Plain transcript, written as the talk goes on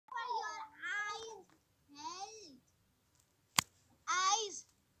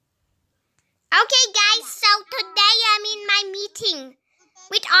meeting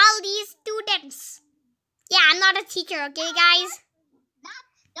with all these students. Yeah, I'm not a teacher, okay, guys? Not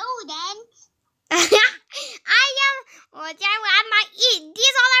students. I am.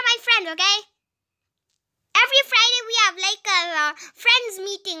 These all are my friends, okay? Every Friday we have like a friends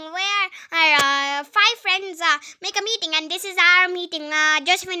meeting where 5 friends make a meeting, and this is our meeting.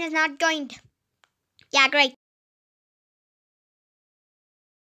 Josephine is not joined. Yeah, great.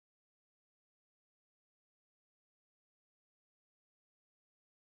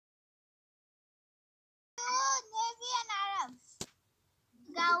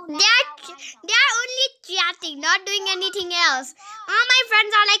 They are only chatting, not doing anything else. All my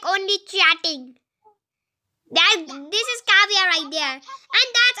friends are like only chatting. This is Kavya right there, and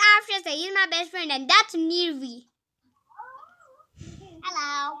that's Afshasa. He's my best friend, and that's Nirvi.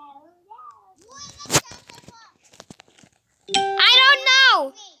 Hello. I don't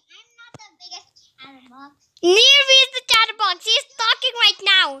know. I'm not the biggest chatterbox. Nirvi is the chatterbox. He's talking right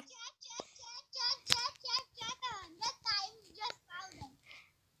now.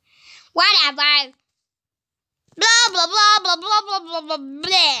 Whatever. Blah blah blah blah blah blah blah blah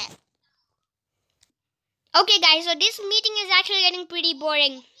blah. Okay, guys. So this meeting is actually getting pretty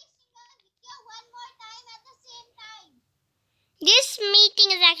boring. This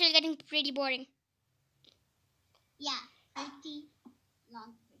meeting is actually getting pretty boring. Yeah, pretty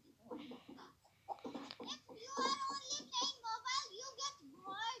long, pretty boring. If you are only playing mobile, you get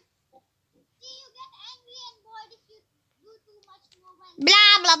bored. See, you get angry and bored if you do too much mobile.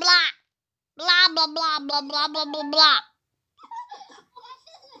 Blah blah blah. Blah blah blah blah blah blah blah blah.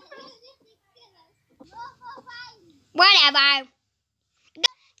 Whatever.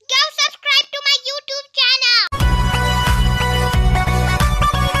 Go subscribe to my YouTube channel.